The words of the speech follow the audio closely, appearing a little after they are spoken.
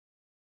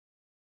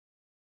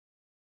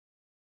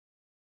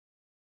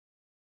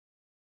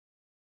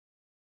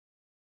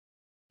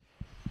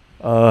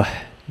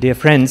Dear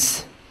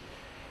friends,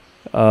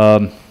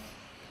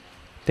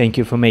 thank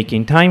you for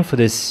making time for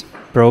this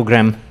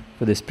program,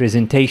 for this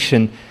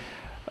presentation.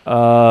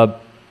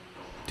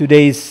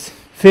 Today's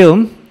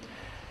film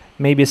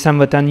may be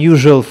somewhat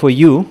unusual for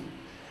you.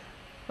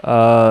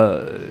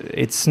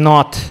 It's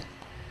not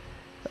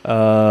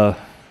a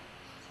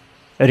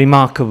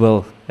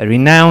remarkable, a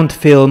renowned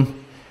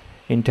film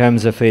in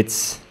terms of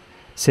its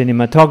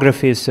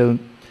cinematography, so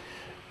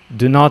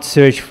do not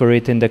search for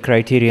it in the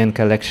Criterion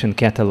Collection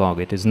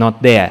catalog. It is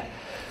not there.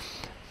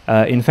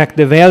 In fact,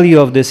 the value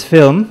of this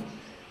film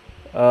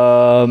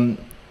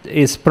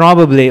is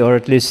probably, or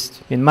at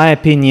least in my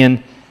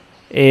opinion,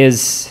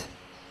 is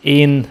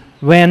in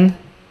when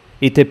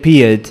it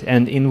appeared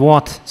and in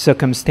what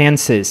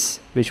circumstances,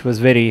 which was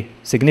very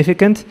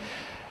significant,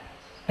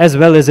 as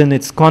well as in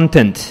its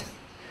content.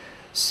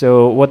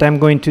 So what I'm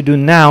going to do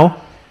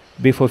now,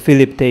 before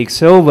Philip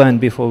takes over and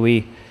before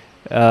we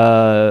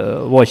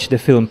watch the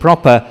film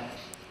proper,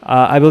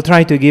 I will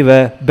try to give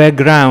a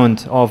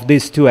background of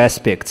these two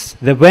aspects,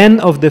 the when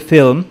of the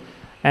film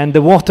and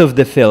the what of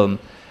the film.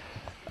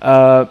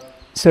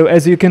 So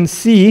as you can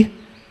see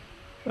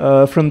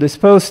from this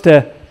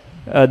poster,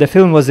 the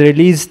film was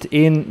released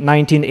in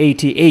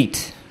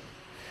 1988.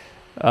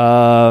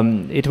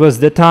 It was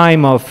the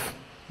time of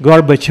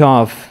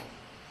Gorbachev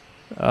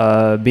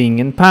being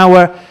in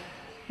power.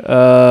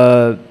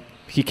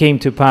 He came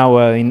to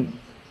power in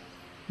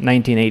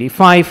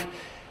 1985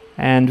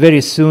 and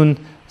very soon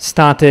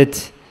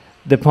started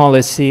the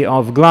policy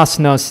of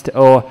glasnost,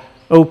 or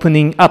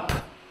opening up,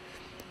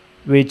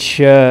 which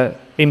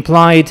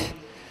implied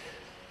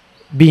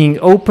being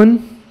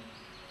open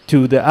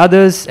to the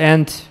others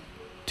and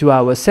to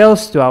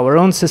ourselves, to our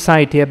own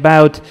society,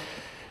 about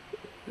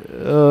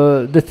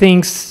the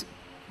things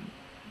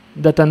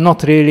that are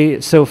not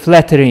really so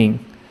flattering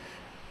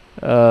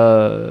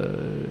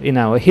in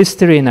our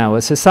history, in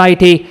our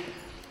society,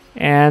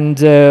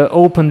 and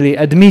openly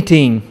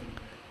admitting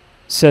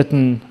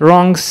certain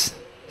wrongs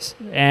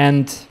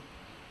and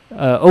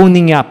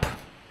owning up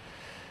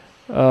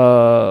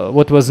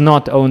what was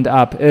not owned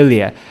up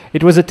earlier.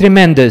 It was a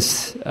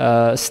tremendous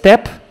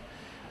step,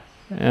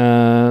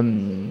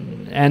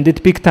 and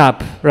it picked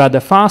up rather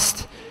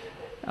fast,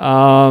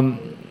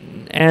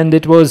 and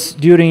it was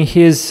during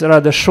his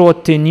rather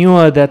short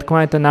tenure that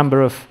quite a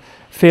number of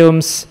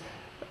films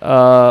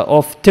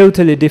of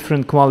totally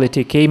different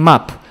quality came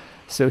up.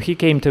 So he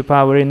came to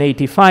power in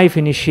 85,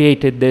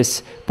 initiated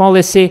this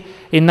policy.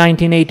 In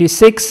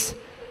 1986,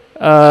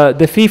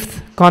 the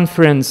fifth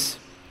conference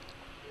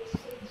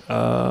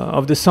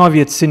of the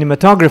Soviet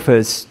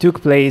cinematographers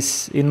took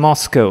place in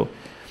Moscow,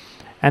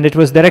 and it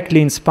was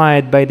directly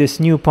inspired by this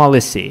new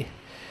policy.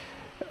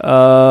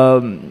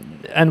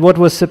 And what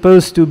was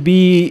supposed to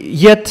be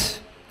yet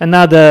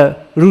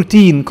another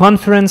routine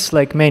conference,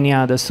 like many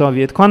other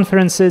Soviet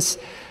conferences,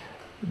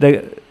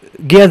 the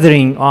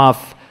gathering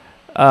of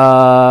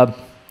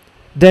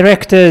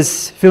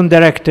directors, film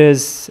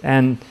directors,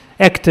 and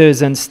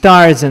actors, and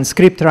stars, and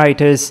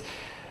scriptwriters,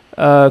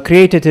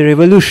 created a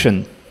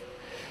revolution.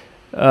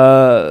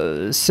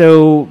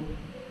 So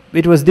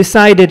it was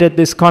decided at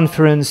this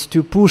conference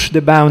to push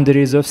the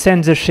boundaries of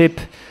censorship,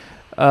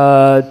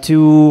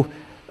 to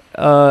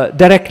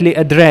directly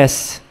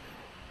address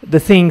the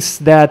things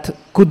that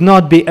could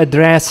not be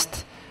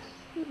addressed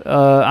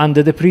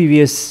under the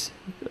previous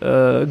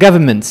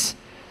governments.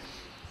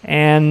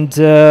 And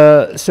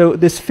so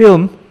this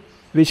film,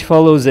 which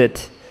follows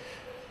it,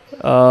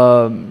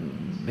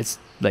 it's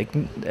like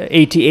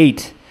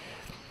 88.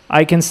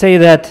 I can say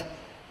that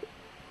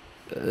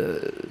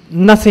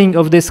nothing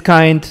of this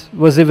kind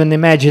was even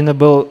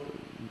imaginable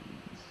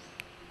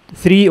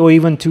 3 or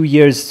even 2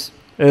 years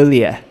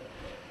earlier.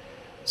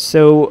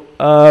 So,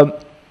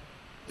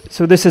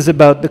 so this is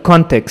about the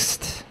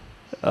context,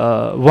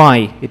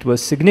 why it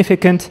was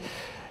significant.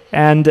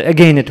 And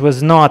again, it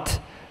was not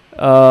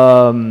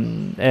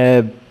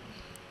the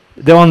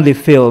only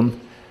film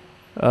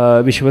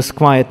which was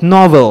quite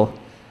novel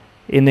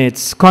in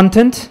its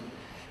content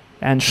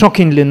and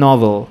shockingly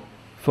novel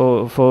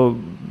for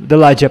the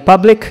larger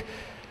public.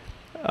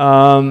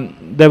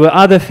 There were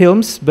other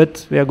films,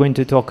 but we are going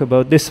to talk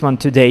about this one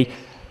today.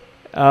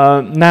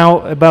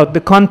 Now about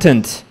the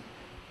content,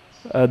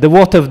 the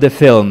what of the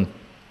film.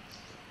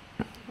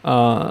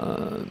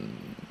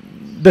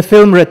 The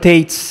film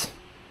rotates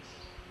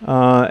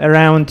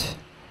around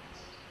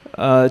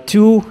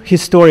two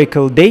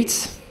historical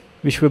dates,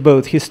 which were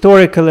both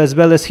historical as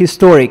well as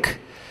historic.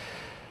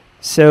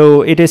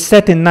 So it is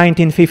set in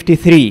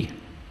 1953,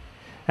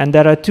 and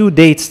there are two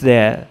dates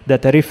there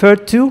that are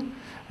referred to,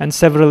 and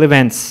several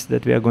events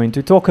that we are going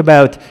to talk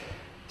about.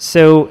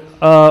 So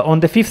on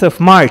the 5th of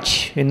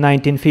March in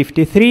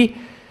 1953,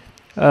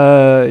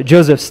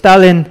 Joseph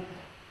Stalin,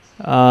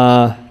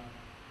 the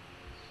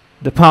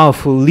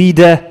powerful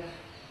leader,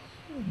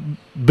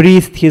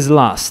 breathed his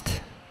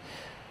last.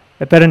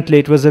 Apparently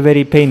it was a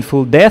very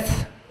painful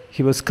death.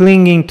 He was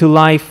clinging to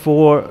life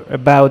for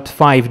about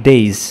 5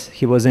 days.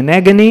 He was in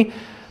agony,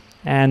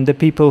 and the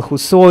people who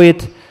saw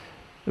it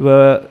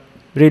were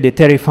really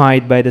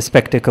terrified by the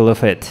spectacle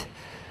of it.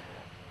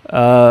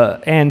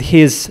 And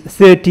his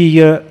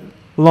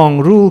 30-year-long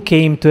rule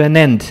came to an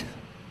end.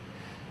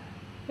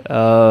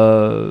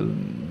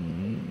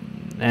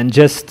 And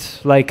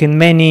just like in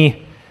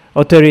many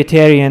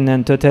authoritarian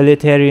and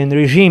totalitarian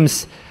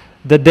regimes,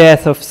 the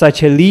death of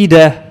such a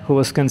leader, who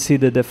was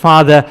considered a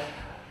father,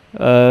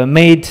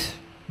 made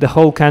the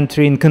whole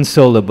country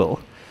inconsolable.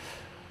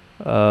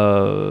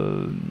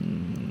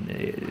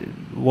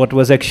 What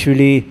was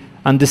actually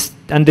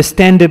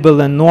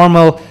understandable and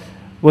normal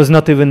was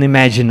not even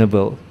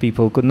imaginable.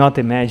 People could not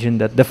imagine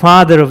that the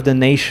father of the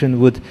nation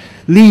would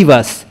leave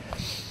us.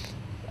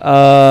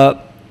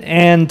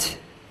 And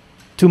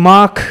to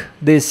mark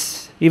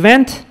this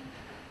event,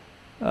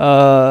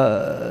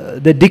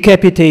 the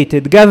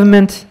decapitated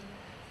government,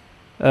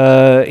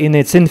 in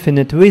its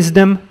infinite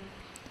wisdom,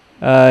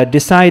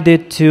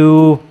 decided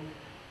to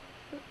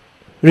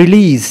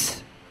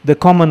release the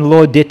common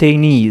law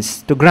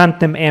detainees, to grant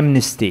them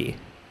amnesty.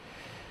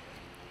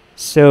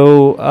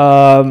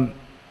 So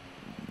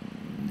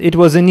it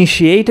was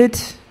initiated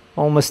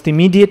almost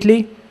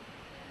immediately,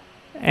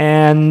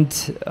 and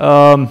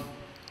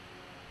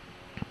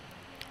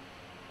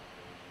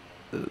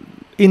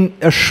in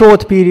a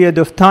short period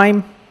of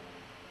time,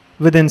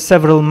 within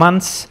several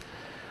months,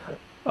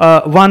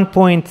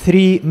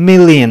 1.3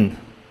 million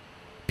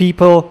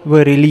people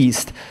were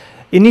released.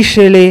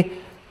 Initially,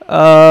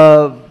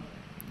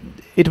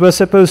 it was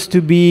supposed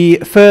to be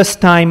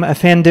first-time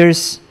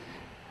offenders,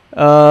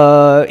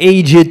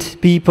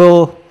 aged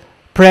people,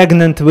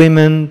 pregnant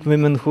women,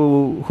 women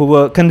who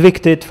were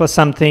convicted for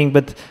something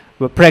but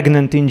were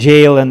pregnant in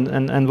jail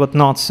and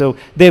whatnot. So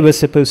they were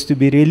supposed to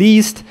be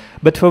released,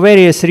 but for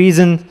various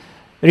reasons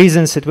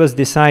it was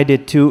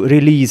decided to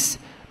release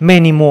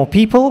many more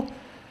people,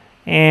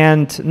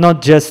 and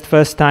not just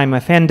first-time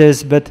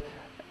offenders, but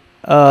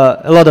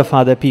a lot of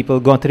other people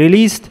got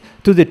released,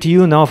 to the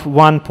tune of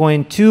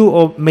 1.2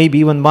 or maybe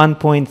even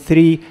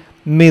 1.3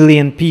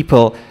 million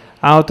people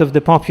out of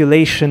the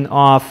population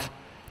of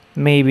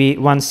maybe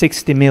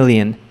 160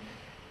 million.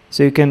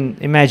 So you can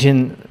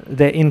imagine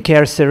the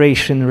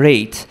incarceration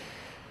rate.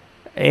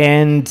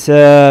 And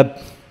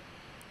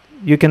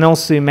you can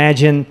also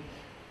imagine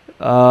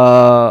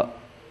what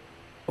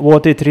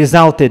it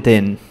resulted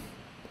in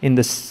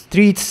the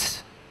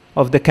streets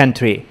of the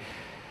country.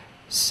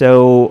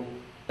 So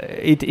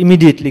it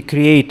immediately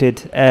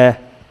created a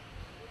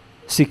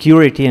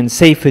security and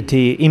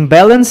safety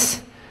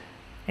imbalance,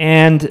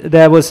 and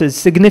there was a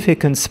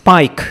significant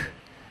spike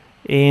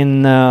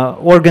in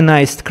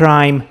organized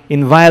crime,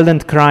 in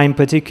violent crime,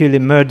 particularly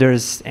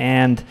murders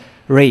and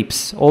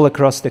rapes all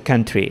across the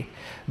country,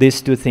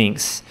 these two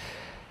things.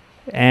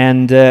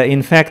 And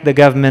in fact, the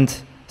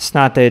government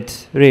started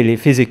really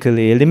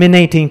physically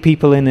eliminating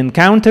people in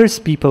encounters,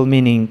 people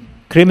meaning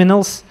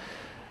criminals,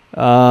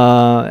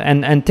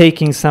 and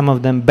taking some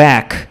of them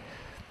back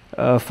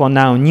for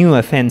now new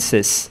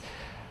offenses.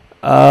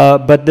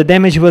 But the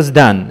damage was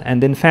done,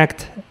 and in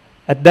fact,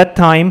 at that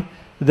time,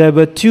 there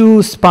were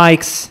two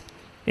spikes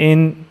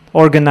in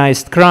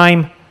organized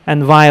crime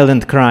and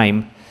violent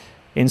crime.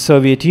 In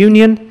Soviet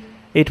Union,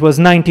 it was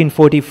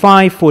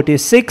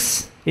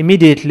 1945-46,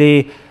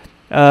 immediately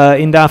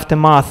in the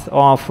aftermath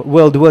of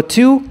World War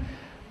II,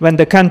 when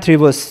the country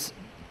was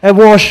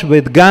awash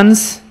with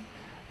guns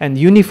and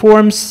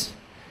uniforms,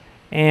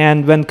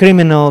 and when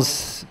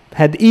criminals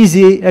had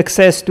easy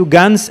access to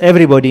guns.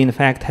 Everybody, in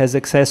fact, has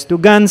access to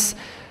guns,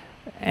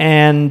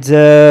 and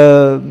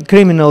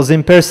criminals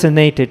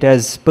impersonated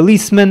as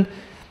policemen,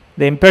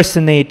 they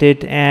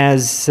impersonated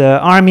as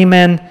army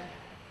men,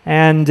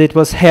 and it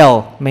was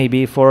hell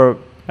maybe for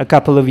a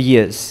couple of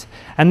years.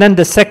 And then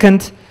the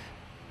second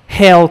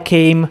hell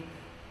came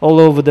all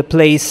over the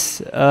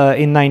place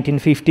in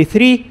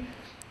 1953,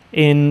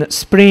 in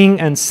spring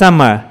and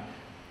summer,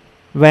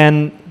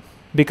 when,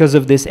 because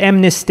of this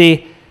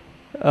amnesty,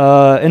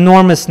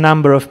 enormous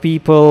number of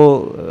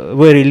people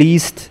were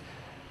released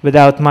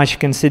without much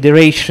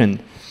consideration.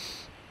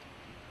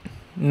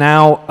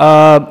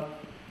 Now,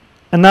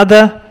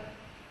 another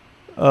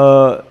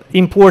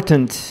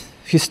important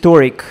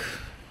historic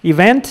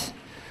event,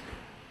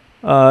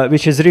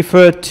 which is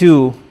referred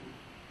to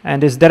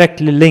and is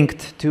directly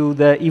linked to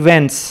the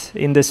events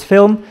in this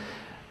film,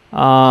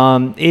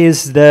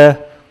 is the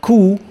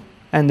coup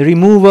and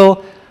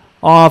removal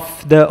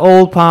of the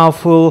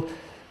all-powerful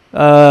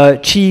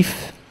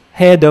chief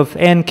head of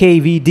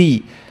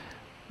NKVD,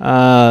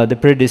 the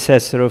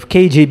predecessor of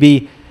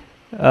KGB,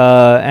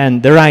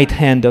 and the right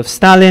hand of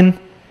Stalin,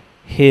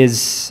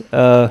 his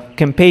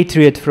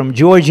compatriot from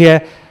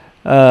Georgia,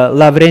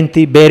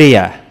 Lavrentiy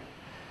Beria,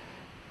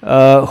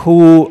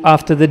 who,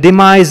 after the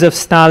demise of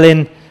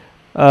Stalin,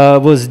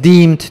 was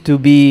deemed to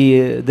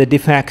be the de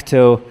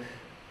facto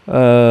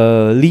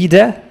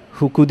leader,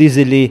 who could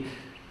easily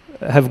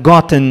have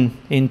gotten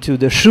into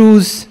the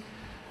shoes,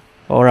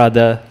 or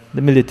rather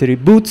the military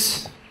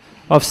boots,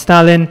 of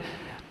Stalin.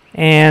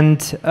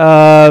 And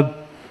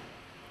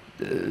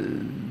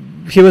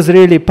he was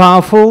really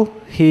powerful.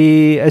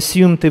 He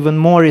assumed even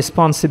more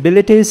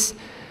responsibilities.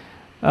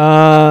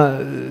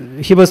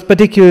 He was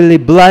particularly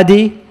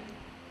bloody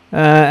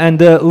and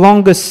the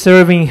longest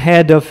serving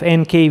head of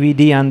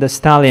NKVD under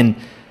Stalin.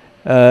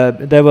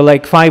 There were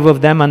like 5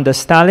 of them under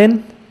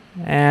Stalin,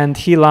 and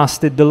he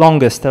lasted the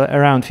longest,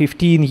 around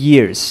 15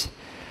 years,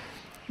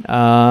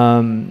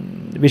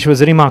 which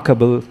was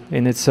remarkable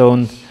in its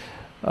own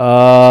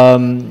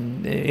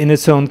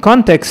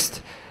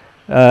context,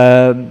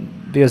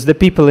 because the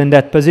people in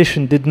that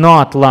position did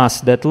not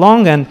last that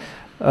long, and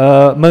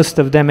most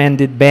of them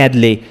ended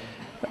badly.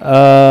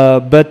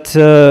 But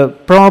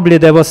probably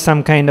there was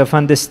some kind of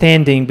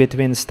understanding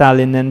between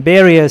Stalin and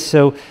Beria,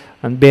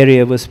 and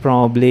Beria was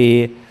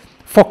probably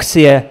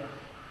foxier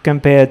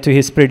compared to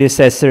his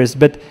predecessors.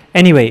 But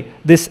anyway,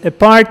 this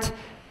apart,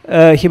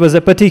 he was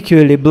a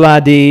particularly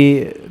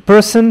bloody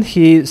person.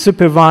 He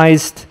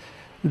supervised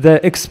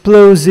the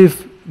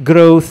explosive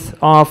growth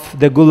of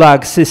the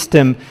Gulag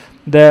system,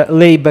 the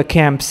labor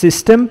camp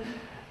system,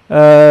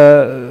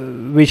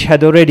 which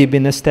had already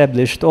been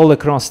established all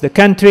across the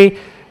country,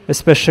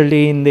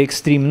 especially in the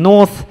extreme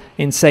north,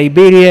 in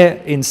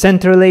Siberia, in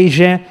Central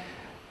Asia,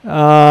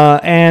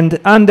 and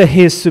under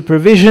his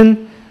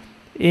supervision,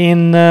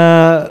 in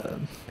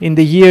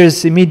the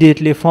years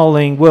immediately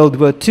following World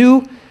War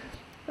II,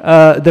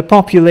 the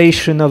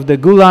population of the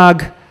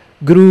Gulag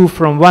grew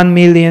from 1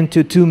 million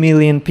to 2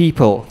 million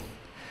people.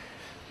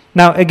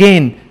 Now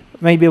again,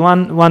 maybe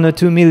 1 or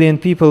 2 million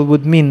people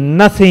would mean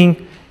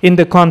nothing in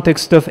the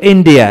context of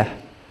India,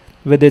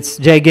 with its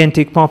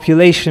gigantic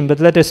population, but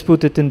let us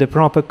put it in the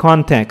proper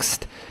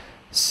context.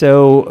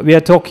 So we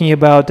are talking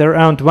about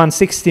around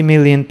 160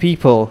 million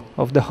people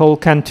of the whole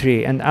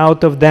country, and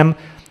out of them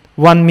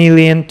 1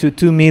 million to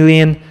 2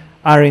 million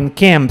are in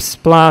camps,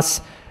 plus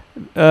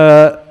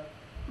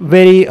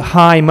very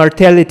high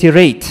mortality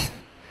rate.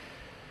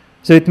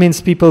 So it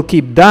means people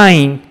keep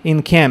dying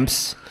in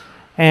camps,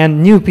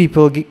 and new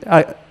people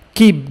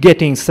keep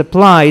getting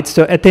supplied.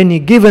 So at any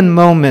given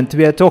moment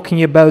we are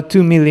talking about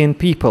 2 million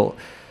people.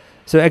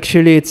 So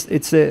actually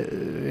it's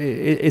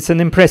an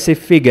impressive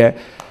figure.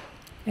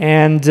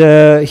 And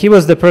he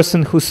was the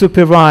person who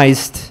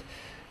supervised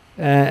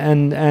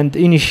and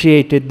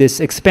initiated this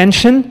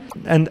expansion.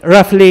 And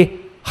roughly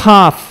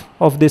half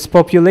of this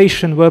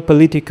population were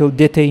political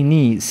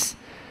detainees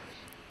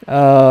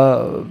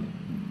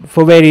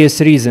for various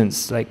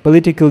reasons. Like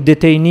political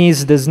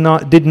detainees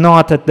did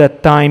not at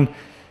that time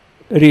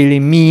really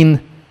mean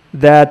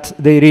that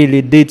they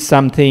really did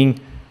something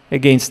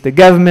against the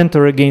government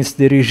or against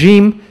the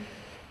regime.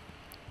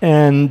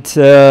 And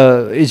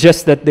it's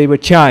just that they were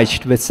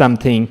charged with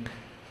something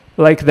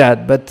like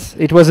that. But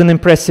it was an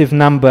impressive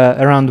number,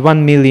 around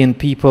 1 million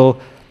people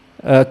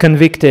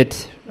convicted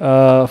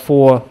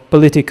for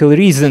political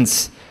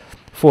reasons,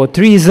 for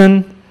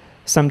treason,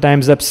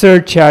 sometimes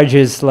absurd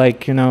charges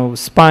like,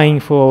 spying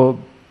for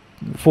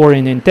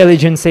foreign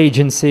intelligence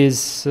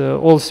agencies,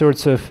 all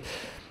sorts of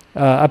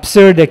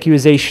absurd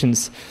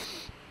accusations.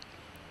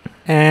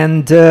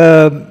 And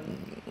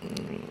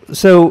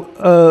so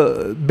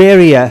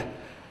Beria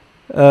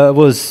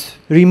was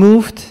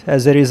removed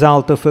as a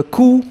result of a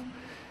coup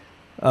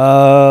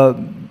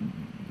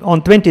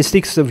on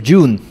 26th of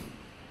June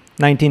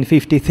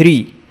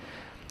 1953.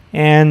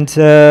 And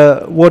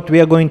what we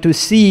are going to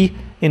see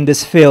in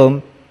this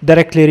film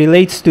directly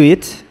relates to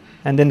it,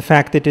 and in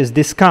fact it is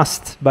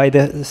discussed by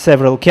the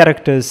several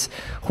characters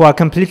who are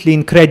completely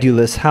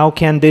incredulous. How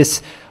can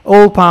this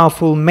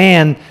all-powerful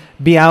man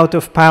be out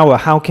of power?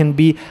 How can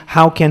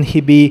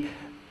he be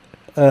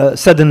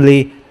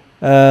suddenly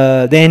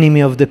the enemy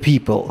of the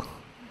people?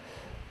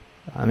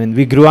 I mean,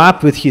 we grew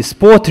up with his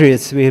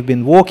portraits, we have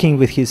been walking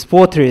with his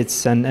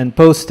portraits and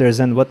posters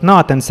and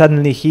whatnot, and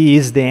suddenly he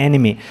is the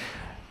enemy.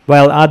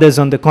 While others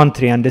on the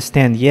contrary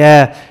understand,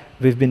 yeah,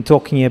 we've been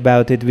talking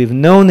about it, we've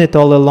known it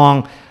all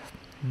along,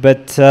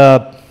 but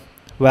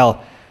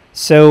well,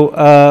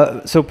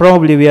 so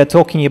probably we are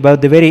talking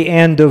about the very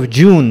end of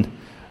June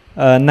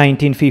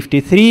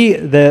 1953.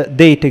 The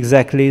date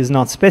exactly is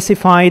not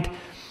specified,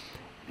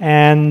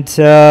 and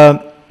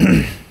so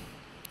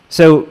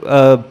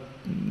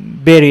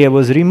Beria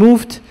was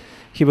removed.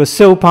 He was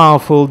so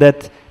powerful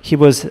that he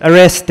was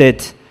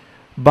arrested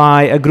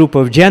by a group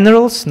of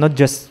generals, not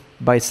just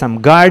by some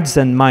guards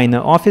and minor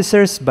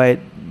officers, by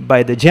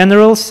the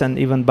generals and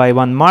even by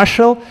one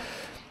marshal.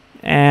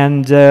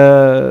 And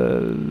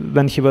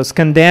when he was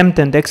condemned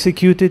and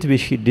executed,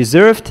 which he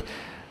deserved,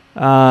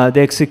 the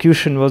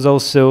execution was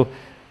also,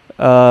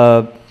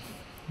 the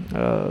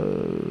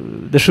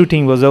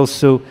shooting was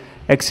also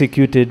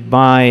executed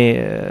by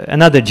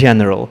another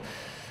general,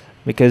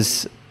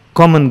 because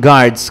common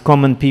guards,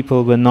 common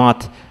people were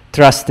not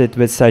trusted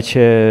with such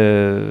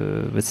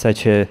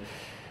a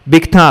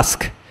big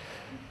task.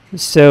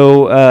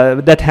 So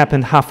that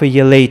happened half a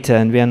year later,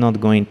 and we are not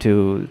going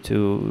to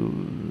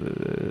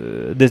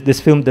this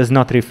film does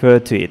not refer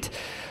to it.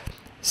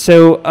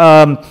 So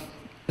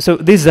so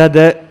these are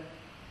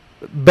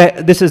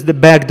this is the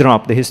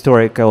backdrop, the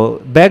historical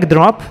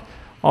backdrop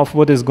of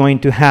what is going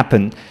to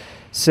happen.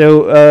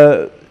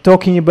 So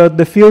talking about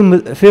the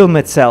film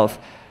itself,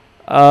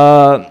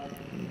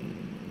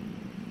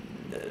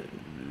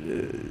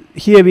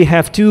 here we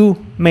have two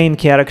main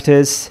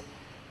characters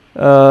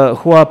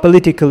who are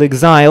political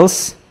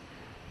exiles.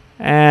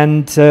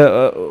 And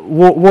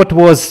what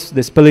was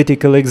this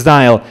political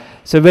exile?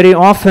 So very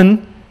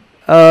often,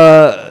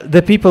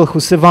 the people who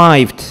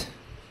survived,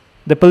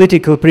 the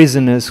political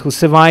prisoners who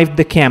survived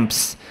the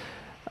camps,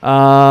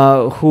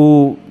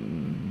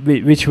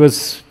 which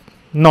was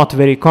not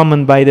very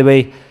common, by the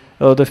way,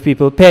 a lot of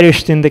people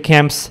perished in the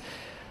camps,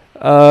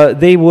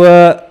 they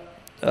were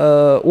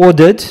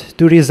ordered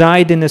to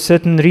reside in a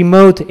certain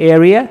remote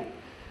area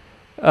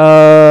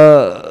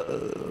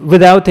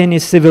without any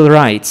civil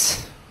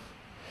rights.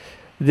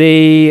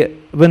 They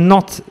were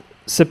not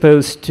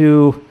supposed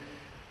to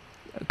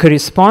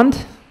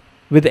correspond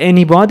with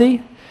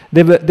anybody.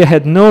 They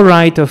had no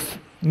right of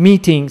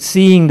meeting,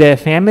 seeing their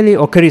family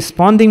or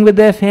corresponding with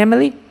their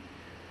family.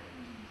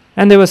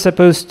 And they were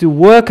supposed to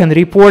work and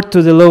report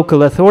to the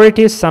local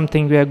authorities,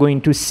 something we are going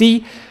to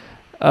see,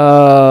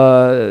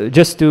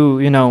 just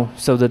to,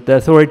 so that the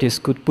authorities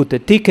could put a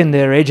tick in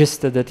their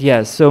register that,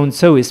 yes,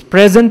 so-and-so is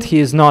present, he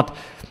is not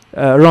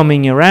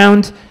roaming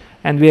around,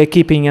 and we are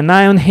keeping an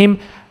eye on him.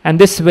 And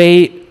this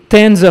way,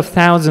 tens of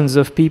thousands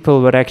of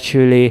people were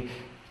actually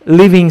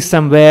living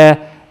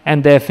somewhere,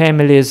 and their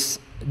families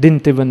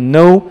didn't even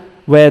know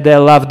where their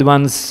loved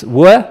ones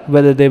were,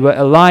 whether they were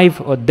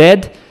alive or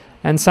dead.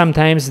 And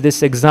sometimes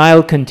this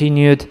exile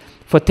continued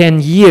for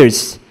 10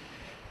 years,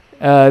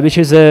 which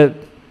is a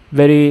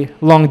very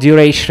long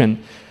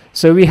duration.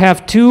 So we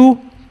have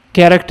two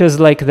characters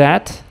like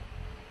that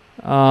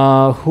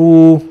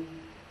who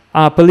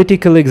are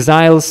political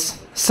exiles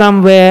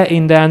somewhere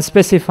in the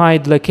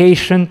unspecified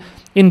location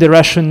in the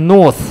Russian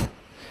north,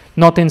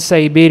 not in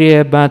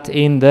Siberia, but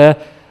in the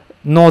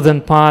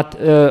northern part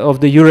of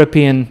the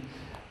European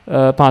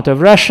part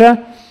of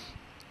Russia.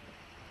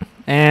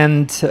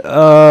 And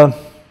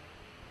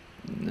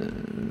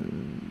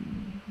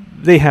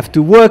they have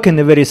to work in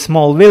a very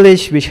small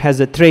village which has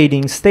a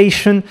trading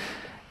station,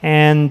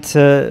 and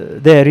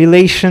their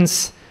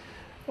relations,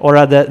 or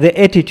rather the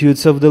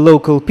attitudes of the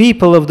local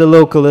people, of the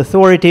local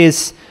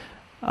authorities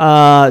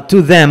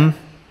to them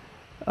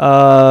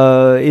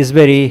is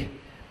very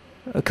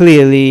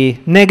clearly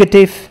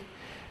negative.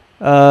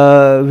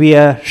 We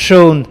are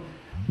shown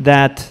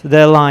that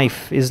their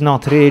life is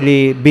not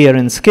really beer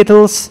and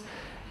skittles.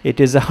 It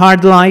is a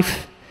hard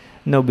life.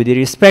 Nobody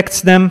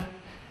respects them.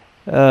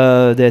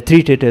 They're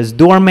treated as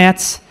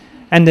doormats.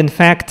 And in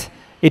fact,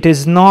 it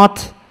is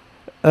not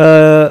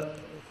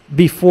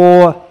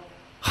before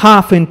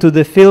half into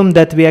the film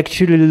that we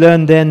actually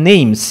learn their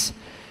names.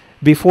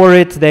 Before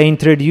it, they're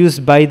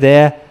introduced by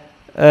their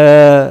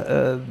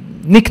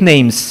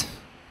nicknames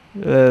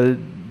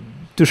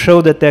to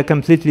show that they're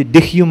completely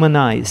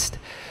dehumanized.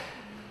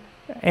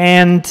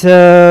 And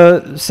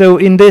so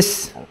in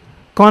this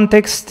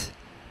context,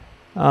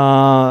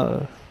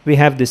 we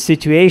have the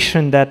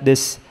situation that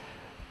this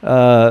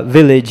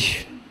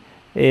village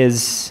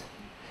is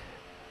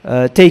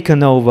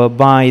taken over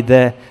by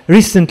the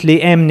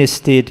recently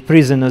amnestied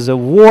prisoners of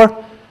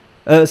war,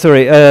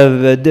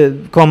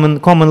 the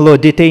common law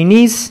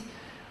detainees,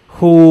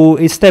 who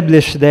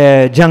established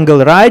their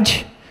jungle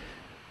Raj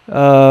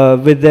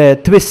with their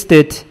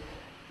twisted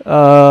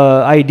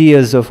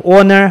ideas of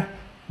honor,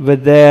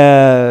 with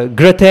their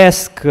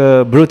grotesque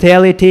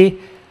brutality,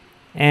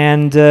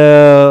 and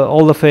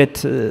all of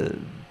it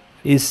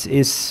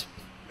is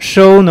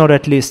shown, or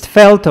at least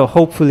felt, or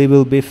hopefully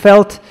will be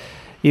felt,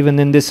 even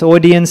in this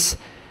audience.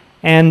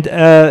 And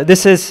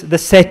this is the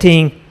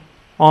setting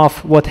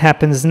of what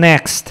happens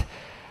next.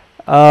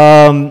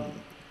 The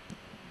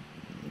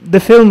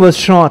film was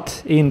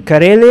shot in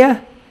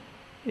Karelia,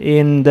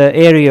 in the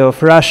area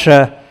of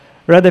Russia,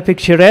 rather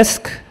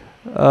picturesque,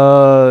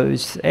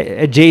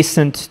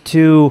 adjacent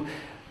to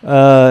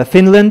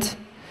Finland.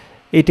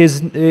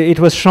 It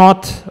was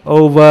shot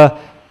over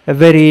a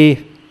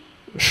very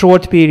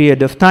short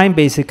period of time,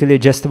 basically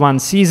just one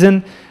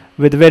season,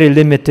 with very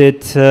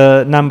limited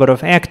number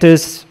of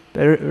actors,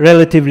 a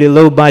relatively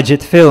low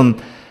budget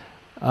film.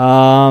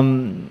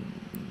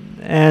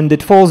 And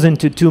it falls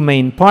into two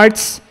main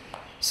parts.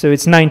 So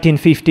it's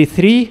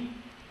 1953,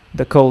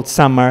 the cold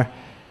summer,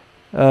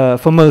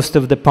 for most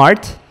of the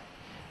part.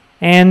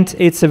 And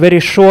it's a very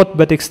short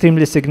but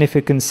extremely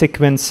significant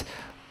sequence,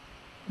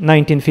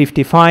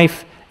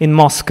 1955 in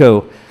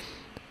Moscow.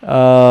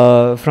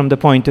 From the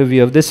point of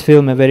view of this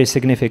film, a very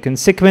significant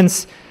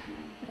sequence.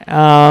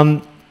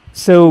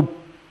 So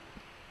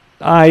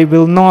I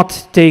will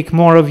not take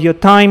more of your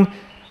time.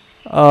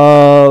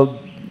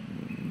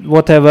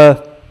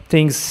 Whatever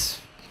things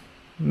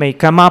may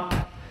come up,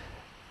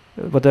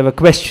 whatever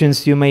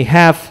questions you may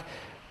have,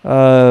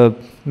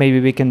 maybe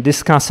we can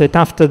discuss it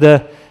after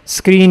the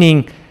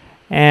screening.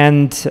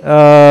 And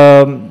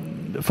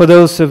for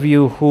those of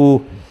you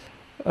who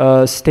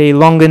stay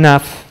long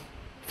enough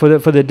for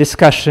the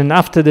discussion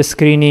after the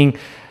screening,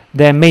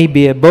 there may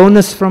be a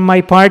bonus from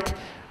my part.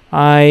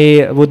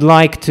 I would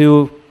like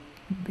to,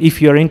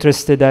 if you're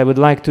interested, I would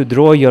like to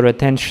draw your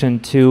attention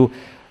to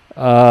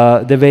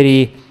the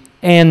very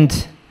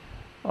end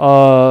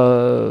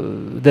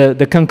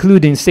the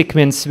concluding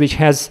sequence, which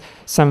has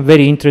some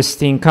very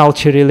interesting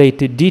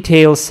culture-related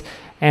details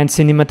and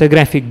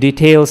cinematographic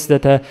details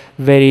that are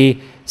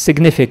very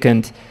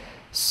significant.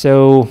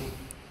 So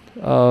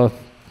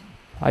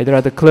I'd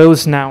rather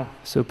close now.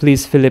 So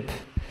please, Philippe.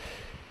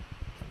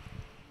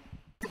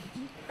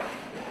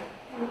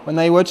 When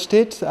I watched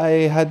it,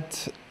 I had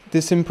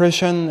this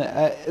impression.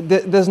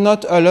 There's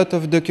not a lot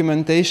of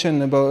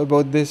documentation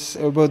about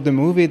the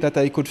movie that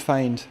I could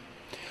find.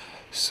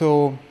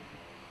 So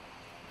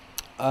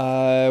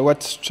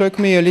what struck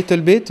me a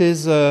little bit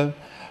is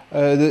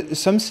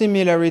some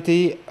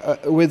similarity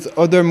with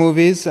other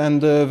movies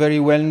and a very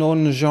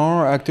well-known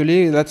genre.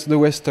 Actually, that's the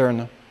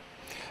Western.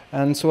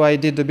 And so I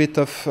did a bit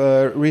of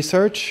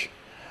research.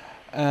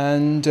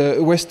 And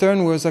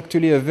Western was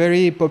actually a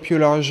very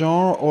popular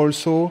genre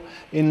also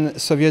in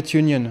Soviet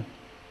Union.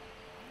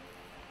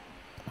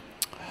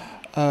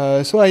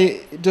 So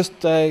I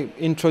just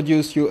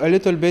introduce you a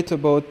little bit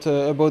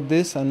about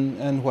this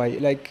and why.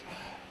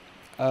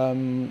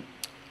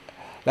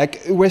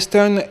 Like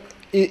Western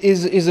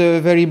is a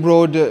very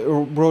broad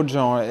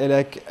genre.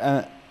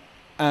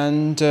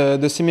 And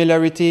the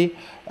similarity,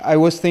 I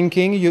was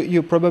thinking,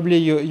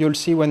 you'll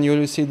see when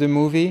you see the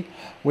movie,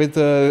 with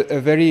a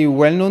very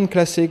well-known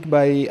classic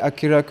by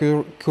Akira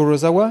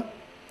Kurosawa,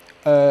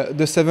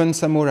 The Seven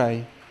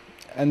Samurai.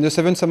 And The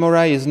Seven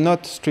Samurai is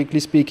not, strictly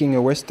speaking,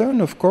 a Western,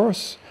 of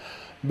course,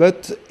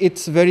 but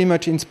it's very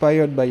much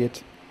inspired by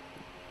it.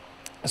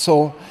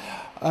 So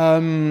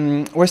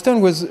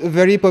Western was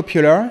very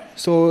popular,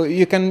 so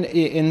you can,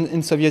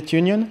 in Soviet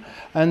Union,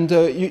 and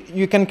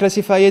you can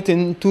classify it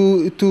in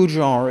two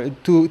genres,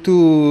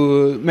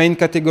 two main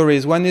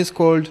categories. One is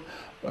called,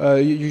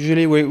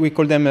 usually we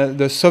call them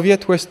the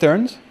Soviet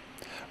Westerns,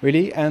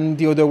 really, and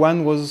the other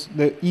one was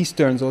the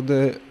Easterns or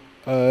the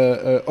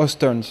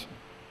Osterns.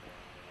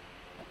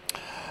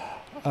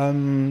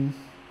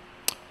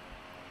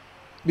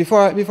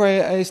 Before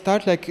I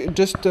start, like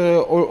just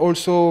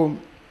also,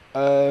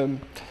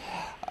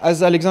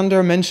 as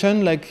Alexander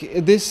mentioned,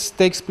 like this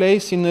takes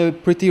place in a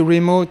pretty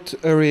remote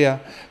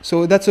area.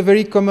 So that's a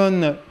very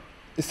common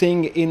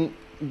thing in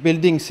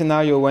building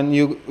scenario when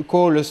you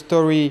call a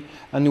story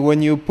and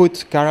when you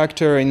put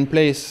character in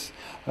place,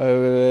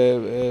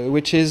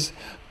 which is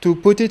to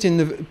put it in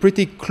a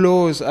pretty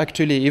close,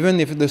 actually, even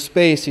if the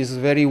space is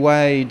very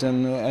wide,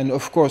 and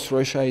of course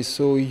Russia is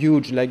so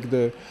huge, like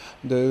the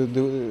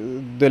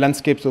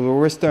landscapes of the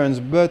Westerns,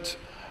 but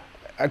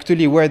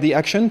actually where the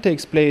action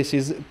takes place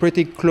is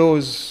pretty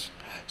close.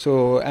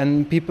 So,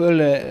 and people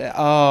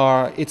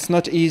it's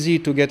not easy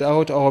to get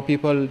out or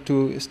people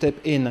to step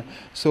in.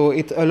 So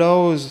it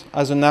allows,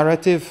 as a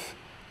narrative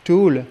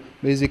tool,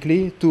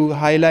 basically, to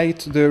highlight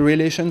the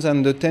relations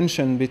and the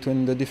tension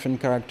between the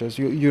different characters.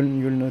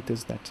 You'll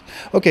notice that.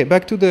 Okay,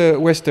 back to the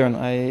Western.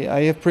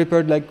 I have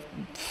prepared like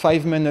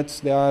 5 minutes.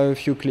 There are a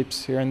few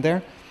clips here and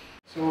there.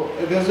 So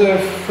there's a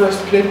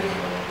first clip.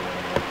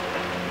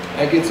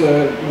 Like it's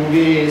a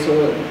movie,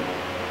 so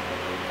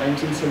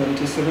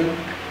 1977.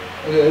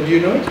 Do you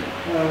know it,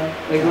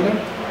 Alexander?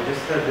 I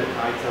just said the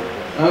title.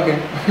 Okay.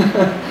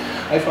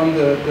 I found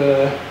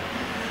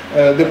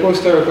the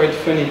poster quite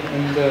funny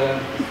and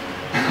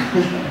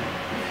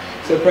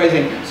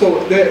surprising.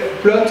 So the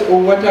plot,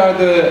 or what are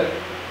the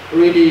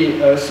really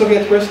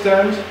Soviet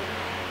Westerns?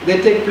 They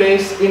take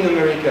place in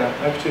America,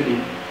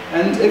 actually.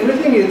 And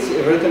everything is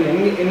written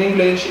in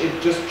English.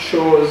 It just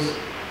shows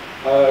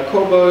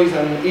cowboys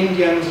and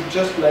Indians,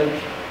 just like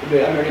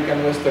the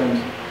American Westerns.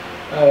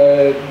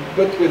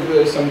 But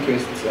with some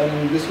twists,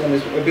 and this one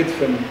is a bit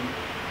funny.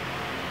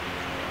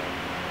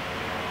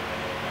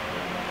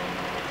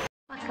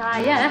 Пока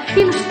я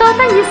им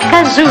что-то не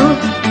скажу.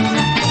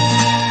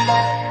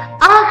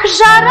 Ах,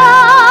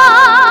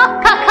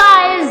 жара,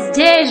 какая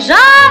здесь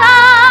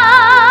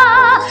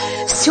жара!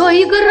 Все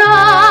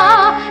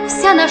игра,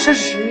 вся наша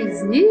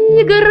жизнь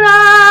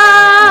игра.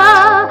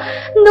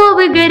 Но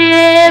в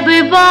игре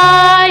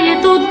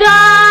бывает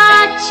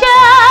удача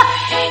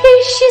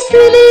и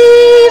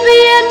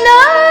счастливые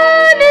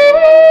номера.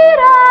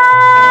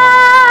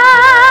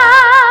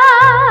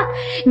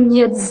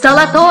 Нет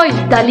золотой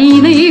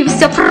долины,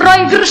 все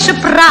проигрыш и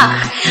прах,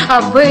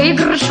 а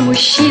выигрыш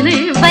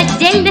мужчины в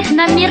отдельных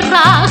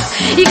номерах.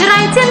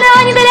 Играйте,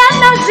 но не для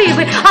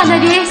наживы, а на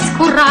весь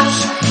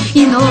кураж,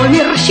 и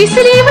номер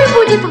счастливый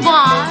будет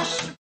ваш.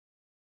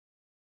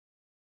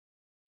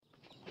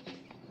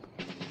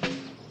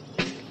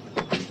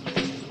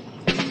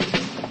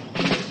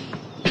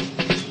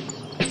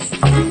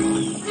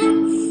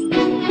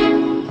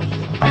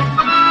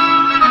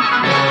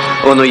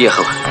 Он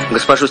уехал.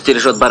 Госпожу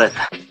стережет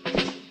Баретта.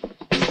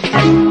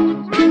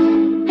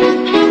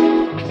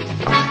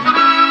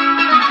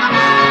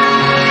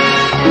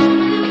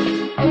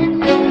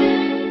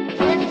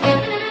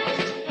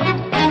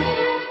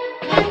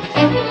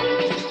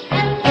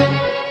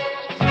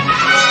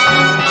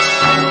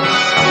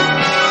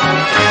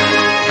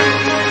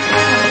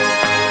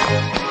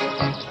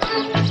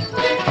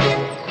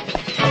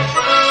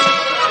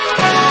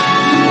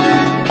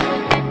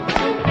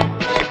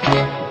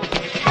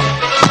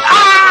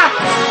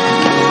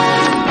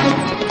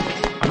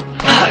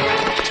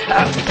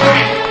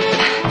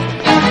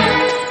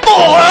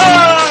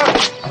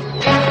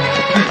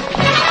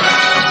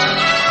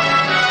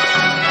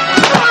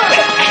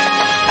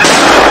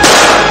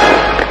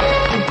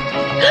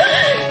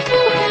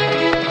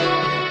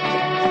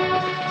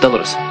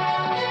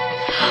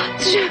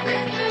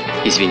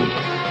 Извини.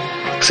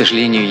 К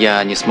сожалению,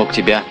 я не смог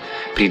тебя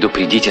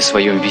предупредить о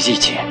своем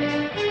визите.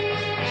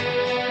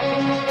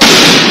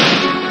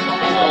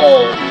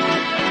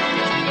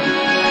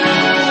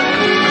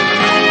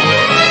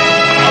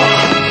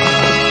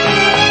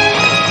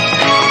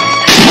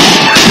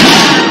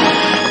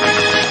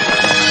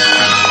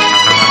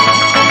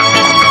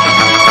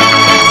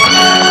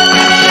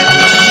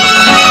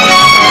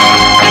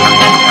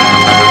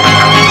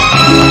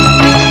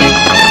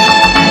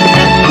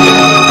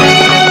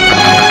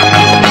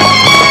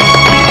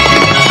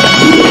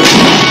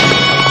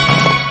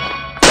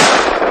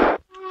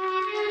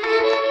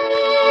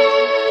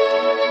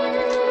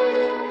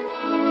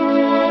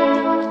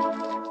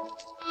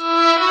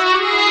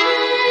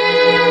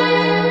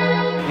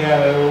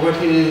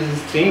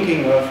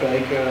 Thinking of,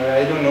 like,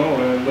 I don't know,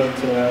 but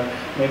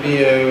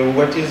maybe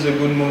what is a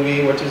good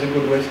movie, what is a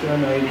good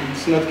western,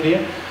 it's not clear.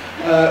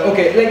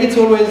 Okay, like it's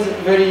always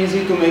very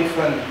easy to make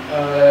fun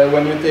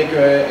when you take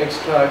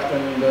extract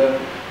and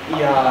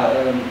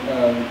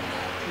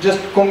just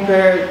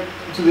compare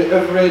to the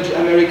average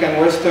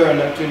American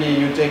western. Actually,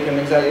 you take an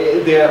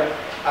exact, they're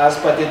as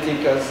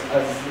pathetic as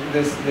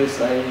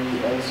this I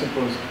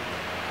suppose.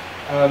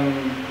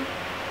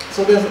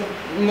 So there's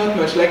not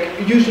much, like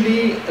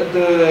usually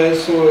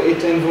so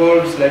it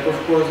involves, like, of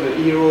course, the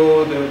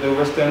hero, the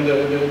western,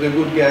 the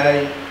good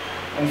guy,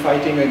 and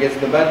fighting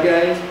against the bad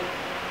guys.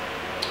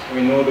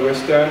 We know the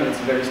western, it's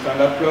a very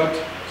standard plot.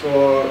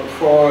 So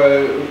for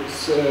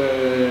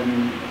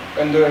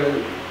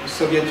under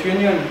Soviet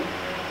Union,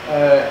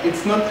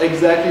 it's not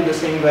exactly the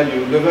same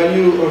value. The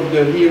value of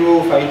the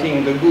hero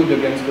fighting the good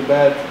against the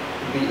bad,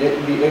 the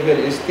evil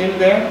is still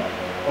there,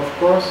 of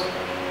course,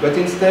 but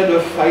instead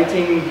of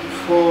fighting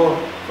for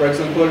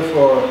example,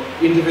 for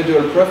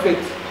individual profit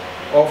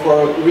or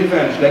for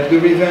revenge, like the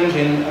revenge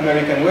in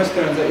American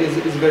westerns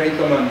is very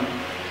common.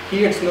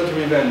 Here it's not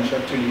revenge,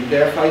 actually.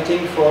 They're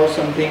fighting for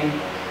something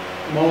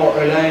more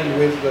aligned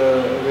with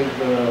the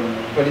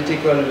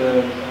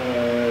political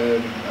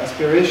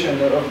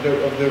aspiration of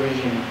the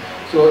regime.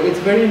 So it's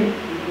very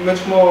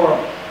much more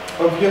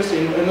obvious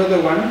in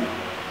another one,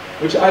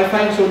 which I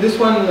find, so this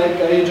one, like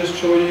I just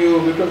show you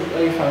because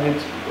I find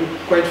it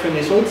quite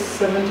funny. So it's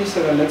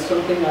 77, that's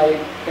something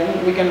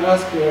we can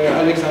ask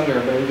Alexander,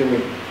 by the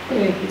way.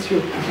 Hey, it's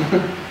you.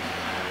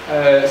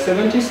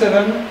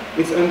 77,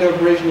 it's under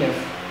Brezhnev,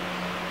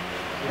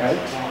 right?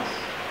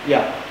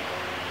 Yeah.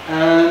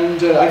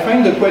 And I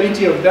find the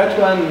quality of that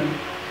one,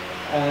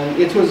 and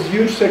it was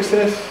huge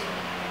success.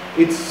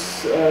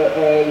 It's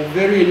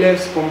very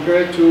less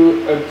compared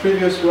to a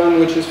previous one,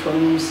 which is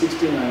from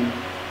 69.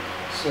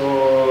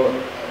 So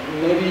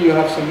maybe you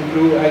have some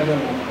clue, I don't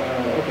know.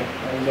 Okay,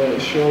 I'll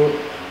show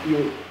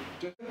you.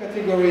 The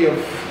category of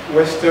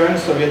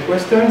westerns, Soviet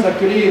westerns,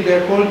 actually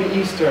they're called the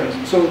easterns.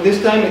 So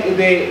this time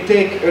they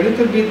take a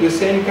little bit the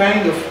same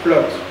kind of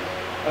plot.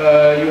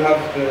 You have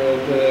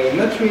the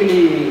not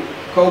really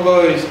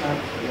cowboys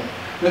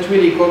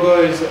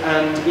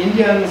and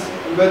Indians,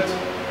 but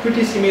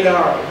pretty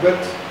similar, but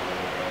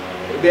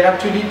they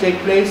actually take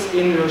place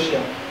in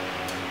Russia.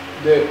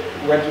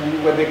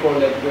 What they call,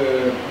 like,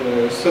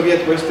 the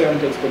Soviet Western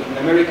takes place in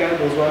America,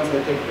 those ones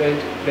that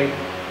take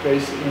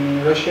place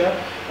in Russia,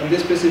 and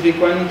this specific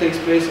one takes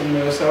place in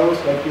the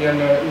south, like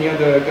near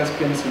the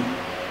Caspian Sea.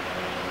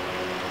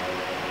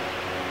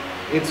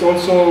 It's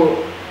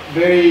also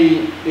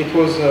it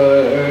was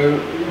a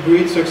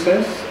great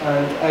success,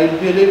 and I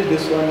believe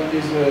this one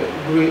is a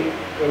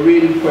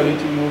real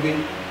quality movie.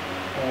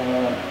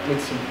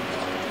 Let's see.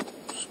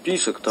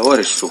 Список,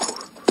 товарищ Сухов.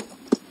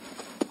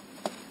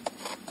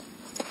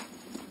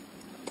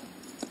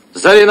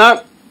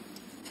 Зарина,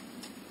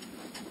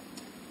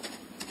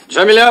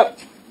 Джамиля,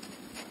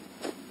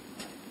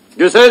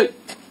 Гюсель,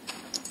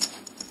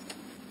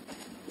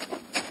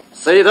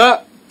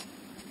 Саида,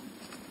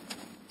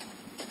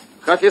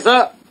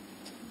 Хафиза,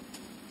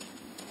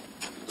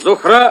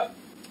 Зухра,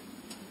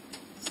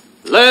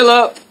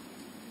 Лейла,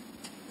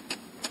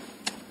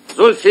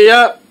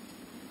 Зульфия,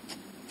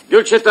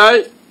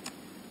 Гюльчатай,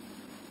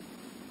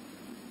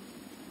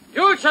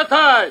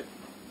 Гюльчатай!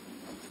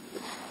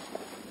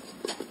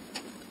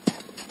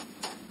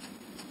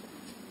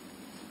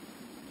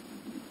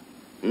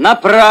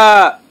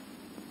 Направо!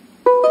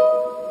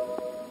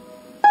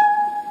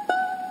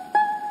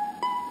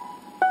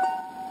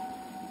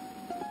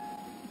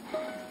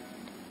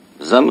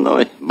 За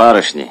мной,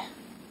 барышни.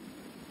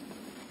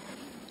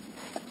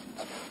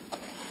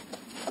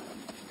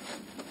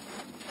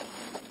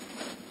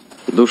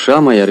 Душа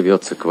моя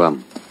рвется к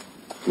вам,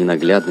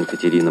 ненаглядная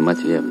Катерина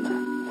Матвеевна,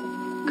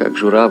 как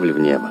журавль в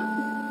небо.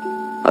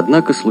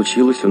 Однако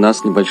случилась у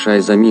нас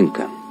небольшая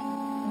заминка.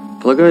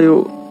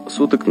 Полагаю,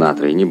 суток на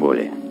 3, не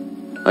более.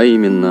 А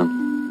именно,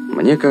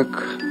 мне, как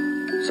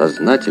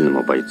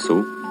сознательному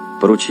бойцу,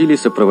 поручили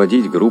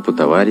сопроводить группу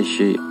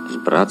товарищей с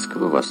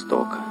Братского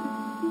Востока.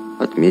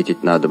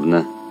 Отметить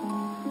надобно.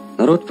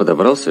 Народ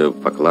подобрался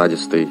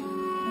покладистый,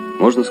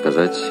 можно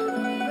сказать,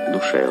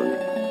 душевный,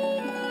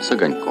 с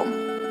огоньком.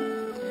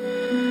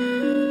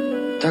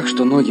 Так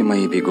что ноги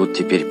мои бегут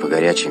теперь по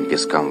горячим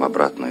пескам в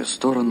обратную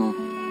сторону,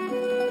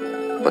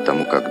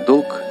 потому как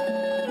долг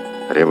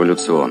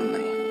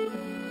революционный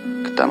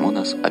к тому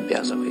нас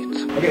обязывает.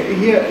 Okay,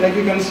 here, like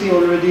you can see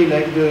already,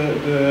 like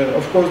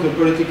of course, the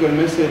political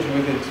message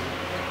with it.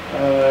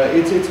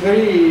 It's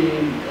very,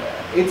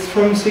 it's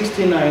from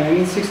 '69, and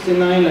in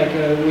 '69, like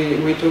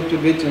we talked a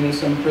bit in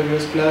some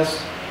previous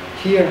class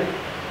here.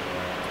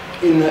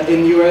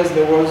 In US,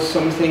 there was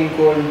something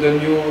called the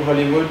New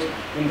Hollywood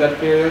in that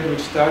period, which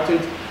started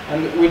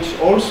and which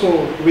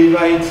also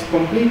revised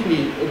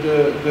completely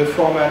the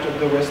format of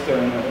the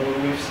Western.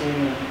 We've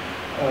seen,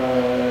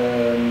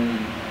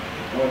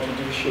 what did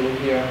we show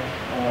here?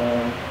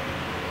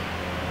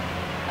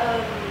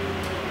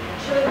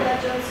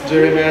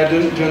 Jeremiah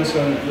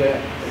Johnson, yeah.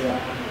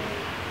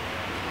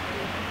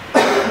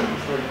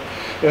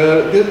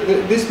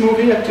 This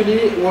movie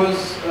actually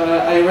was,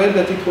 I read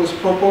that it was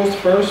proposed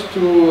first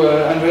to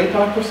Andrei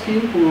Tarkovsky,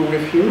 who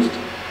refused,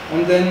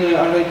 and then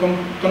Andrei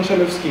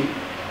Konchalovsky,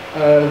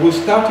 who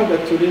started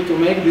actually to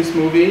make this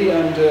movie,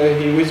 and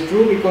he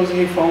withdrew because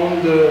he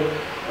found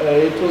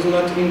it was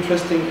not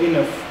interesting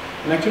enough.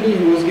 And actually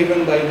he was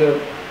given by the,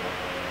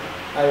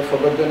 I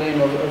forgot the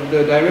name of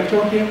the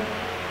director here,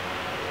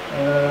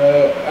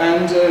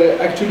 and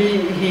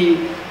actually he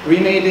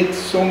remade it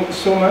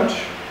so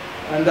much,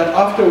 and that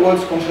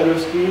afterwards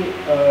Konchalovsky,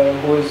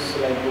 who is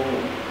like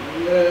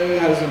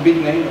has a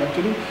big name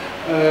actually,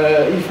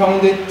 he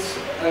found it,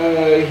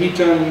 he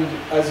turned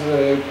as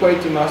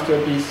quite a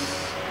masterpiece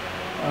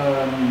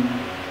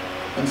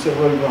on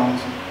several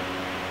grounds.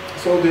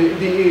 So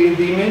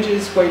the image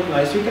is quite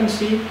nice. You can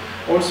see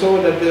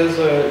also that there's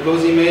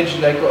those images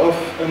like of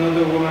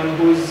another woman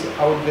who is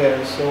out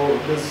there. So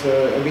there's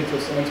a bit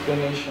of some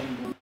explanation.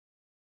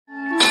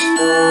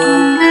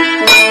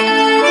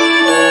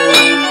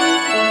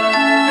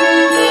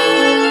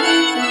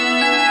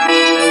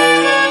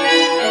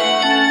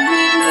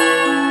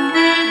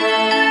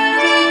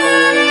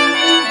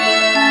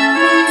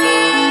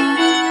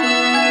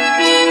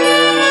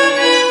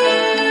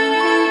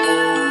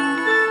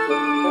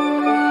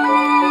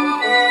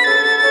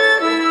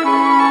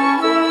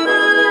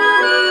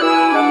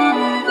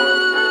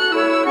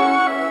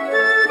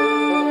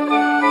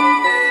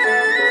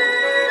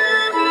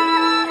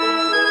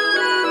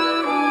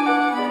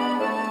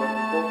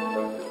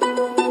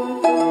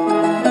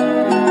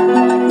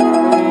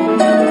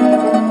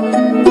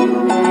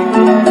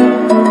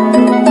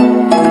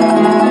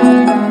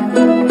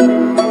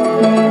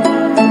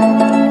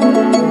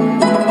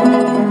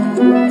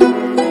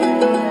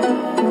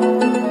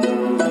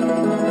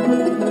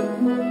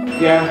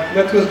 Yeah,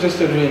 that was just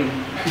a dream.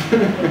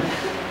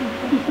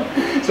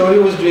 So he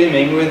was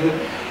dreaming with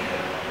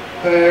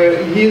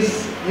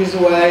his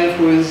wife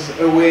who is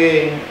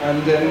away,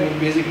 and then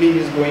basically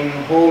he's going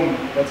home.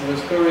 That's the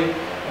story.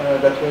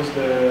 That was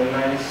the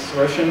nice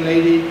Russian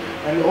lady,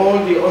 and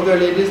all the other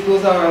ladies.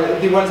 Those are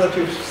the ones that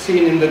you've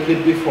seen in the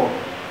clip before,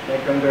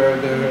 like under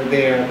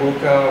their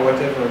burqa or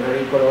whatever,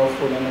 very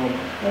colorful and all.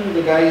 And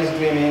the guy is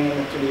dreaming, and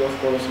actually, of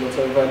course, lots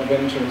of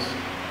adventures.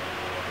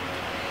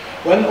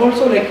 Well,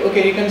 also, like,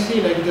 okay, you can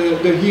see like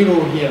the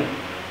hero here.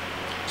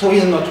 So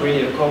he's not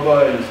really a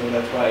cowboy, so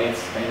that's why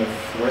it's kind of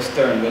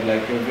Western, but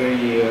like a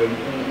very,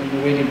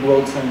 in really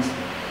broad sense.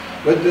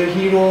 But the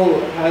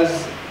hero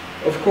has,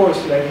 of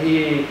course, like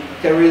he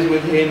carries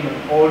with him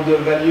all the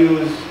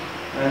values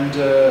and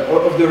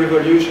of the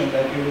revolution.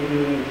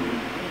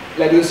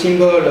 Like the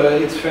symbol,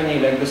 it's funny,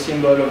 like the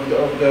symbol of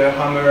the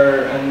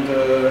hammer and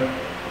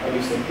how do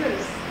you say?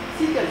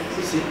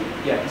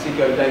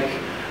 Sickle, like.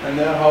 And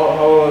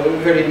how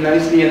very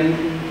nicely and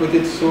put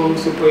it so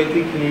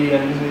poetically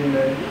and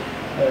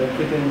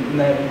put in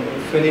a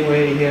funny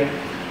way here.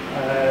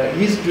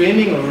 He's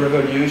dreaming of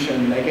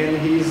revolution, like, and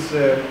he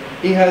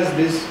has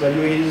this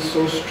value. He's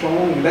so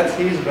strong. That's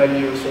his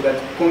value. So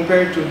that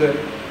compared to the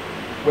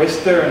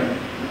Western,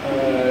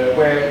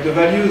 where the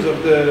values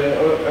of the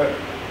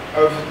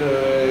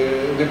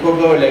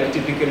cowboy, like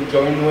typical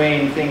John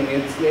Wayne thing,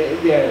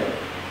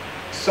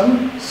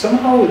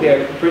 somehow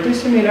they're pretty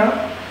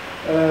similar.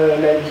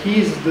 Like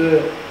he's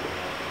the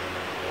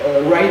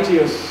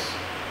righteous,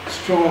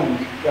 strong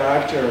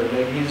character,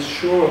 like he's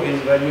sure of his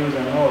values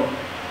and all.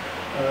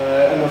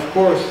 And of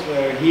course,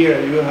 here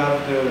you have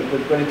the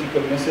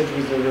political message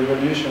with the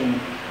revolution,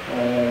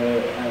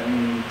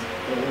 and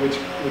which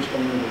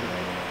can be.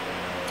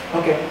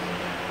 Okay,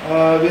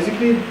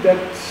 basically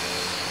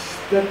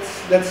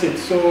that's it.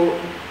 So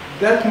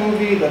that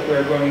movie that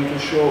we're going to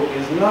show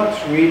is not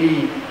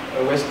really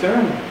a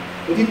Western.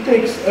 But it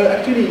takes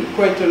actually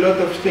quite a lot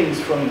of things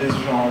from this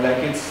genre.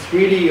 Like it's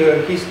really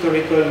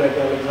historical, like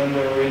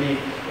Alexander really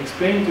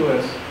explained to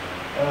us.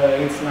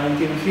 It's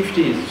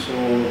 1950s, so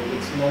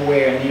it's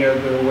nowhere near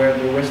where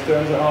the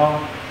Westerns are.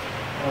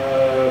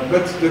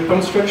 But the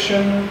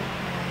construction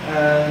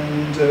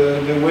and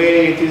the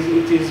way it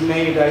is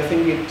made, I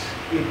think it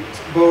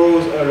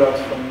borrows a lot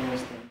from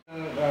Western.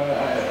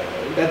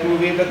 That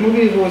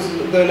movie was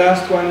the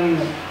last one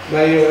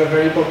by a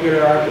very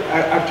popular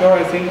actor,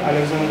 I think,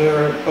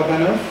 Alexander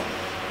Proshkin.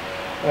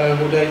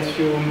 who died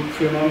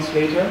few months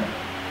later,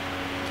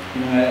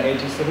 in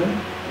 87,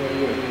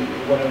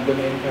 one of the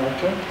main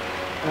characters.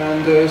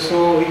 And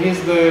so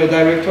he's the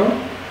director,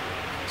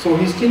 so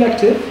he's still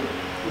active,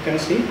 you can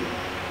see.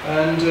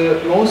 And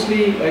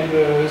mostly like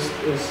the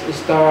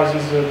stars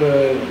is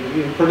the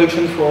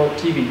production for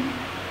TV.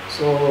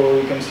 So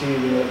you can see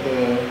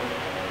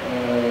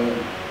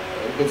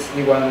that's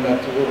the one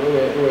that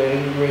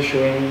we're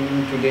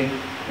showing today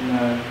in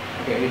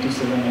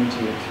 87,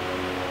 98.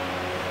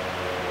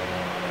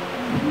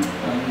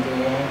 And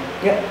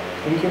yeah,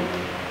 thank you.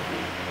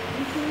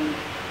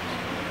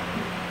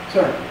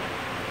 Sorry.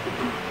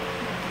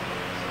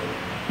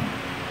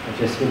 I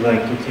just would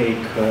like to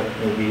take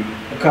maybe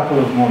a couple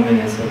of more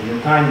minutes of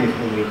your time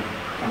before we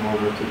come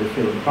over to the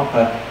film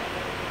proper.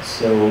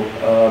 So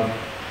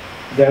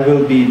there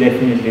will be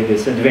definitely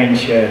this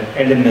adventure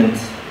element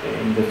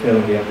in the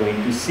film we are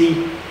going to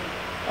see,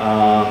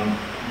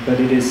 but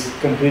it is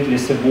completely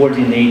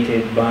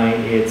subordinated by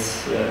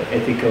its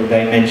ethical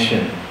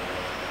dimension.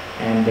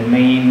 And the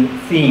main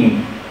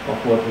theme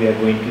of what we are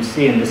going to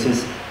see, and this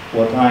is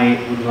what I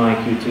would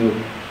like you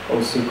to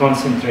also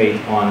concentrate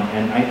on,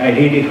 and I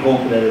really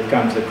hope that it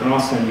comes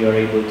across and you're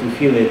able to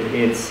feel it.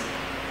 It's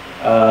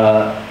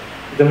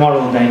the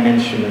moral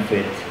dimension of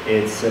it.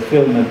 It's a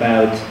film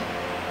about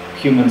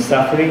human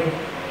suffering.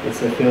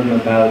 It's a film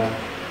about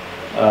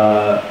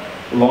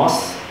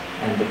loss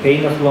and the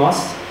pain of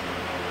loss.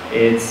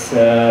 It's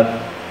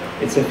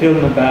a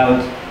film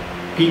about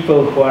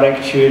people who are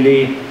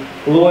actually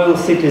loyal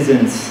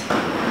citizens,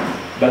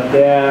 but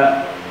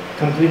they're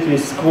completely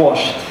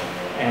squashed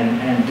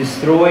and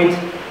destroyed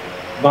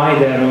by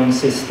their own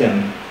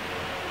system,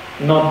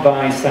 not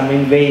by some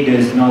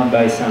invaders, not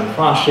by some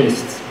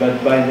fascists, but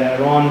by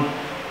their own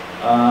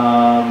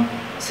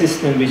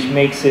system, which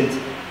makes it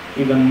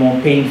even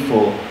more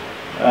painful.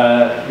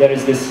 There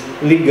is this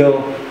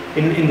legal,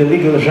 in the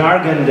legal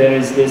jargon, there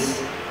is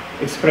this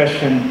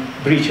expression,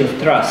 breach of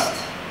trust.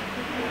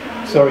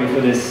 Sorry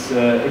for this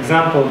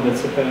example, but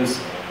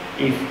suppose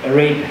if a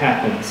rape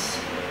happens,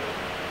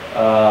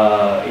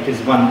 it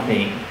is one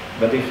thing,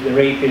 but if the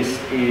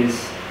rapist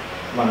is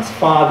one's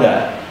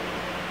father,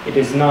 it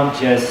is not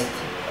just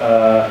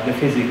the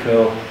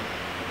physical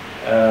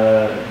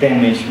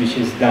damage which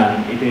is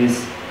done, it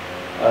is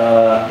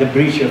the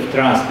breach of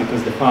trust,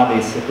 because the father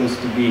is supposed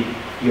to be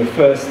your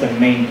first and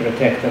main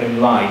protector in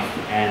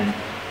life, and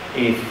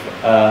if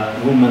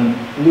a woman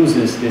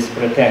loses this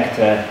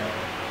protector,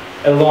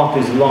 a lot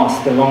is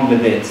lost along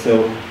with it.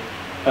 So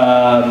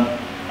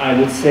I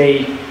would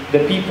say the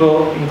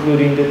people,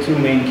 including the two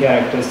main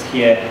characters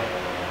here,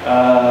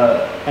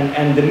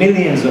 and the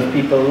millions of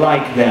people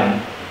like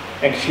them,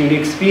 actually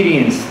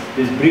experienced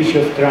this breach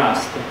of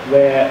trust,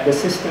 where the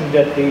system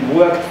that they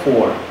worked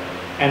for,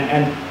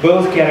 and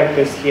both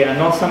characters here are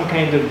not some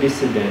kind of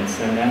dissidents,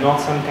 and are not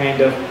some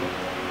kind of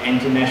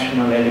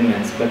anti-national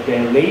elements, but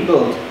they're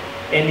labeled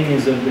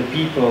enemies of the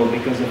people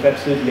because of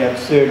absolutely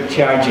absurd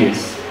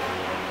charges.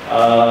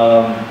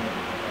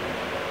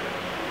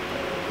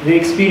 They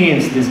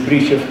experienced this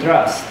breach of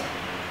trust,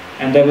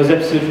 and there was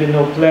absolutely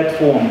no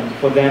platform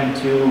for them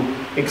to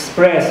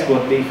express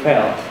what they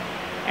felt.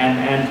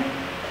 And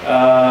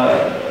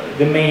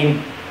the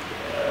main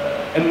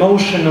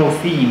emotional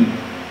theme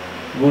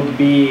would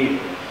be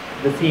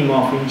the theme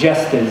of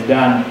injustice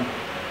done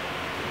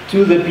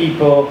to the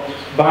people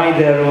by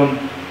their own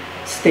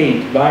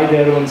state, by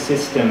their own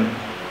system,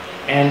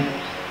 and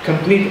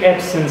complete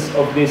absence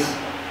of this,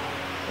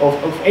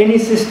 of any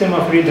system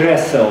of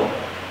redressal,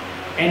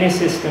 any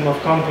system of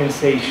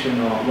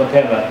compensation or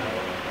whatever.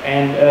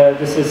 And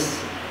this is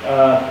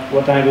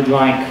what I would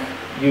like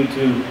you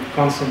to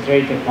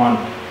concentrate upon,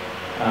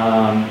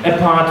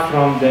 apart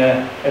from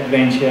the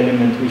adventure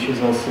element which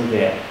is also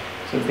there.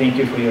 So thank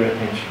you for your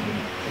attention.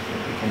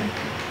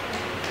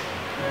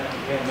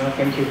 Yeah, no,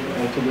 thank you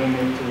to bring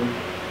it to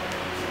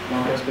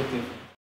my perspective.